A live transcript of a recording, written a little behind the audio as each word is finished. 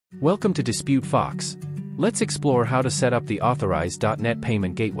Welcome to DisputeFox. Let's explore how to set up the Authorize.net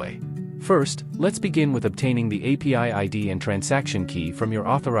payment gateway. First, let's begin with obtaining the API ID and transaction key from your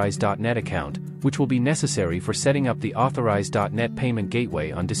Authorize.net account, which will be necessary for setting up the Authorize.net payment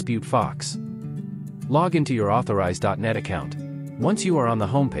gateway on DisputeFox. Log into your Authorize.net account. Once you are on the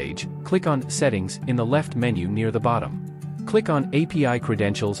homepage, click on Settings in the left menu near the bottom. Click on API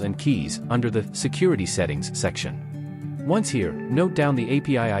Credentials and Keys under the Security Settings section. Once here, note down the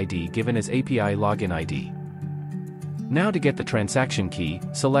API ID given as API Login ID. Now to get the transaction key,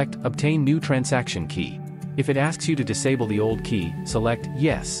 select Obtain New Transaction Key. If it asks you to disable the old key, select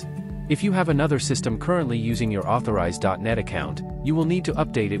Yes. If you have another system currently using your Authorize.net account, you will need to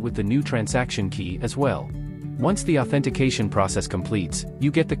update it with the new transaction key as well. Once the authentication process completes,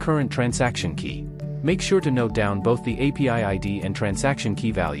 you get the current transaction key. Make sure to note down both the API ID and transaction key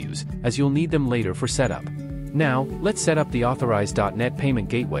values, as you'll need them later for setup. Now, let's set up the Authorize.net payment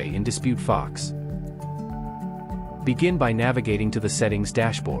gateway in DisputeFox. Begin by navigating to the Settings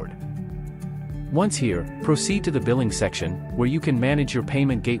dashboard. Once here, proceed to the Billing section, where you can manage your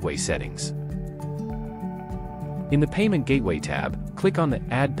payment gateway settings. In the Payment Gateway tab, click on the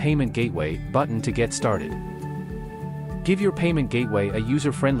Add Payment Gateway button to get started. Give your payment gateway a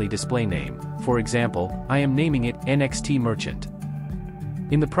user-friendly display name. For example, I am naming it NXT Merchant.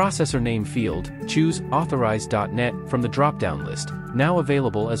 In the Processor Name field, choose Authorize.net from the drop-down list, now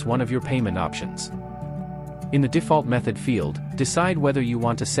available as one of your payment options. In the Default Method field, decide whether you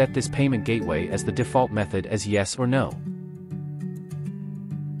want to set this payment gateway as the default method as yes or no.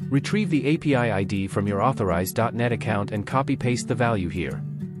 Retrieve the API ID from your Authorize.net account and copy-paste the value here.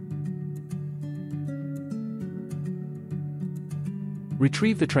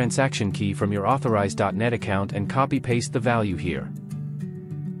 Retrieve the transaction key from your Authorize.net account and copy-paste the value here.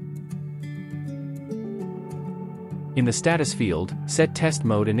 In the Status field, set Test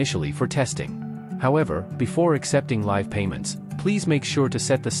Mode initially for testing. However, before accepting live payments, please make sure to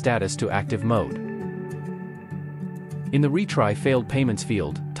set the status to Active Mode. In the Retry Failed Payments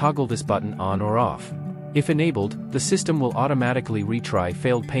field, toggle this button on or off. If enabled, the system will automatically retry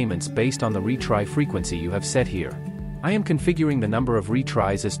failed payments based on the retry frequency you have set here. I am configuring the number of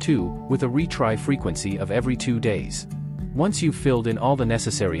retries as 2, with a retry frequency of every 2 days. Once you've filled in all the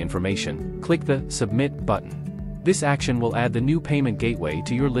necessary information, click the Submit button. This action will add the new payment gateway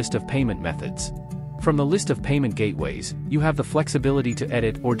to your list of payment methods. From the list of payment gateways, you have the flexibility to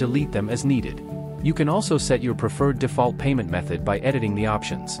edit or delete them as needed. You can also set your preferred default payment method by editing the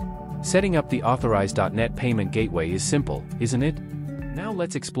options. Setting up the Authorize.net payment gateway is simple, isn't it? Now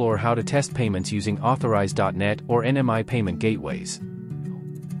let's explore how to test payments using Authorize.net or NMI payment gateways.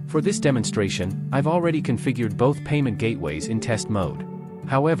 For this demonstration, I've already configured both payment gateways in test mode.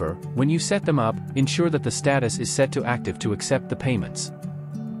 However, when you set them up, ensure that the status is set to active to accept the payments.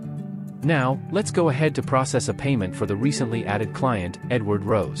 Now, let's go ahead to process a payment for the recently added client, Edward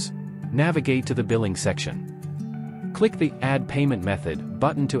Rose. Navigate to the Billing section. Click the Add Payment Method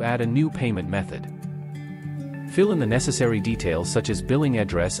button to add a new payment method. Fill in the necessary details such as billing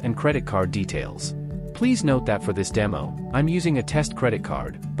address and credit card details. Please note that for this demo, I'm using a test credit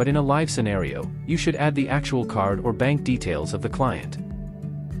card, but in a live scenario, you should add the actual card or bank details of the client.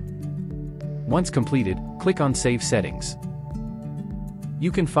 Once completed, click on Save Settings.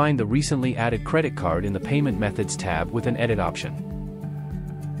 You can find the recently added credit card in the Payment Methods tab with an edit option.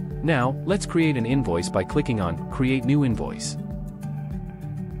 Now, let's create an invoice by clicking on Create New Invoice.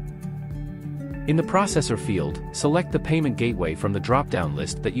 In the Processor field, select the payment gateway from the drop-down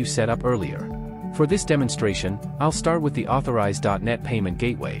list that you set up earlier. For this demonstration, I'll start with the Authorize.net payment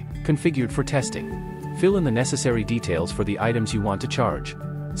gateway, configured for testing. Fill in the necessary details for the items you want to charge.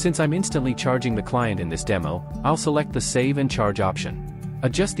 Since I'm instantly charging the client in this demo, I'll select the Save and Charge option.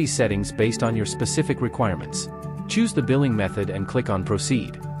 Adjust these settings based on your specific requirements. Choose the billing method and click on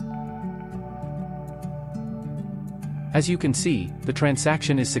Proceed. As you can see, the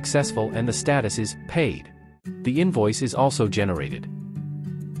transaction is successful and the status is Paid. The invoice is also generated.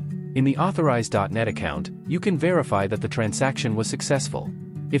 In the Authorize.net account, you can verify that the transaction was successful.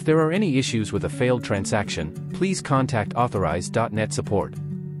 If there are any issues with a failed transaction, please contact Authorize.net support.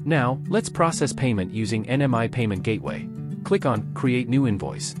 Now, let's process payment using NMI Payment Gateway. Click on Create New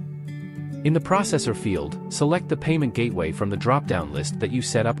Invoice. In the Processor field, select the payment gateway from the drop-down list that you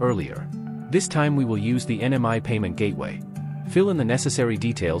set up earlier. This time we will use the NMI Payment Gateway. Fill in the necessary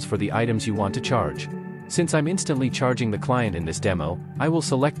details for the items you want to charge. Since I'm instantly charging the client in this demo, I will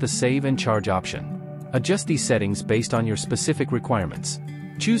select the Save and Charge option. Adjust these settings based on your specific requirements.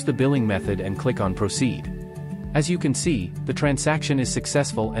 Choose the billing method and click on Proceed. As you can see, the transaction is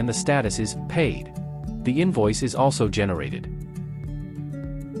successful and the status is Paid. The invoice is also generated.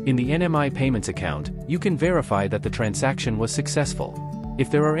 In the NMI Payments account, you can verify that the transaction was successful.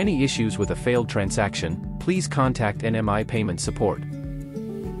 If there are any issues with a failed transaction, please contact NMI Payment Support.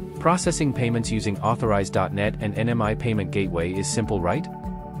 Processing payments using Authorize.net and NMI Payment Gateway is simple, right?